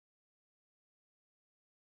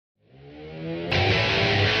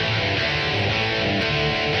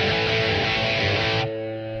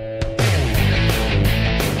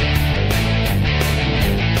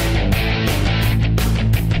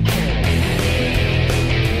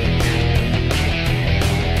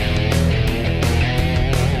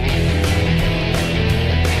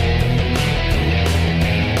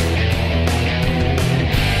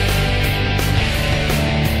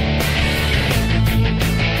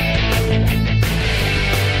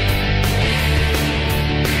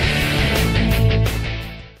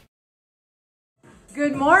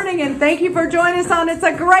morning, and thank you for joining us on It's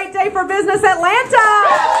a Great Day for Business Atlanta.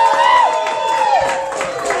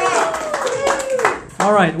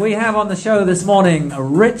 All right, we have on the show this morning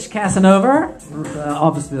Rich Casanova.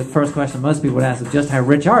 Obviously, the first question most people would ask is just how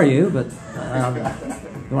rich are you? But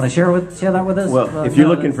you want to share that with us? Well, if you're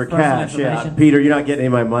looking for cash, yeah, Peter, you're not getting any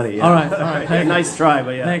of my money. Yeah. All right. Nice try,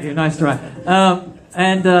 but yeah. Thank you, nice try.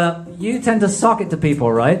 And you tend to sock it to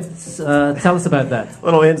people, right? Tell us about that.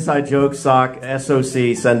 Little inside joke,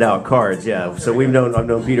 SOC, send out cards, yeah. So I've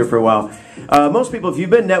known Peter for a while. Most people, if you've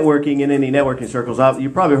been networking in any networking circles,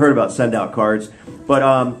 you've probably heard about send out cards. But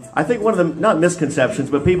I think one of the, not misconceptions,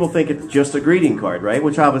 but people think it's just a greeting card, right?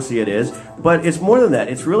 Which obviously it is. But it's more than that.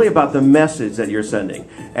 It's really about the message that you're sending.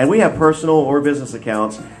 And we have personal or business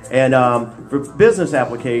accounts. And for business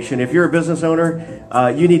application, if you're a business owner,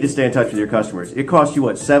 you need to stay in touch with your customers. It costs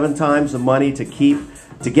you, 7 times the money to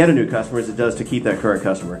get a new customer as it does to keep that current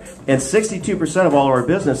customer. And 62% of all of our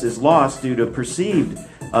business is lost due to perceived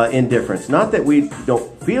indifference. Not that we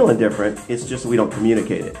don't feel indifferent, it's just that we don't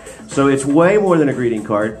communicate it. So it's way more than a greeting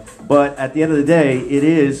card, but at the end of the day, it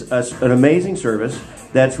is an amazing service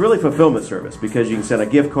that's really fulfillment service because you can send a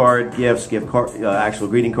gift card, gifts, actual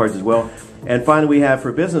greeting cards as well. And finally, we have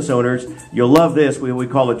for business owners, you'll love this, we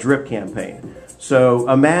call a drip campaign. So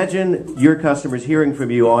imagine your customers hearing from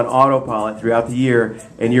you on autopilot throughout the year,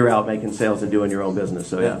 and you're out making sales and doing your own business.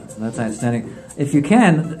 So yeah, that's outstanding. If you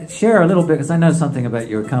can, share a little bit, because I know something about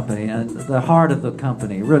your company and the heart of the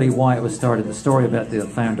company, really why it was started, the story about the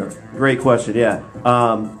founder. Great question, yeah.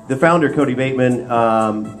 The founder, Cody Bateman,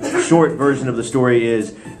 short version of the story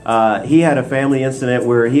is he had a family incident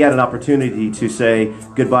where he had an opportunity to say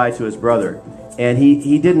goodbye to his brother, and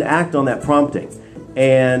he didn't act on that prompting.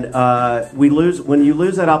 And when you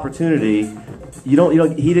lose that opportunity, he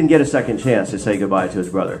didn't get a second chance to say goodbye to his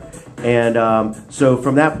brother. And so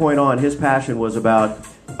from that point on, his passion was about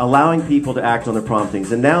allowing people to act on their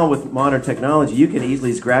promptings. And now with modern technology, you can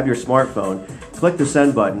easily just grab your smartphone, click the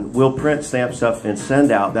send button, we'll print, stamp stuff, and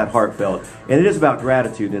send out that heartfelt. And it is about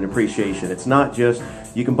gratitude and appreciation. It's not just,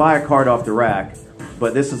 you can buy a card off the rack,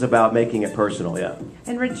 but this is about making it personal, yeah.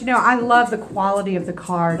 And Rich, I love the quality of the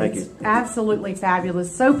card. Thank you. It's absolutely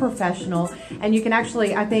fabulous, so professional, and you can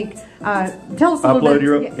actually, I think, tell us a little bit.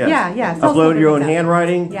 Upload your own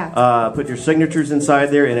handwriting. Yeah. Put your signatures inside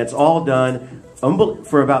there, and it's all done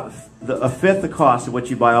for about a fifth the cost of what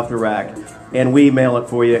you buy off the rack, and we mail it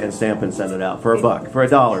for you and stamp and send it out for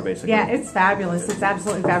 $1, basically. Yeah, it's fabulous. It's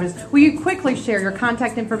absolutely fabulous. Will you quickly share your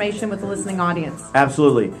contact information with the listening audience?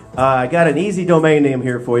 Absolutely. I got an easy domain name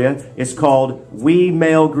here for you. It's called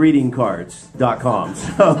WeMailGreetingCards.com.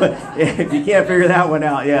 So if you can't figure that one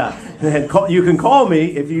out, yeah, then you can call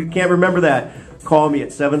me if you can't remember that. Call me at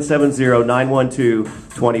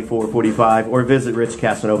 770-912-2445 or visit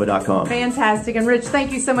richcasanova.com. Fantastic. And Rich,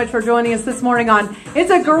 thank you so much for joining us this morning on It's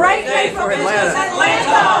a Great Day for Business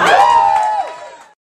Atlanta.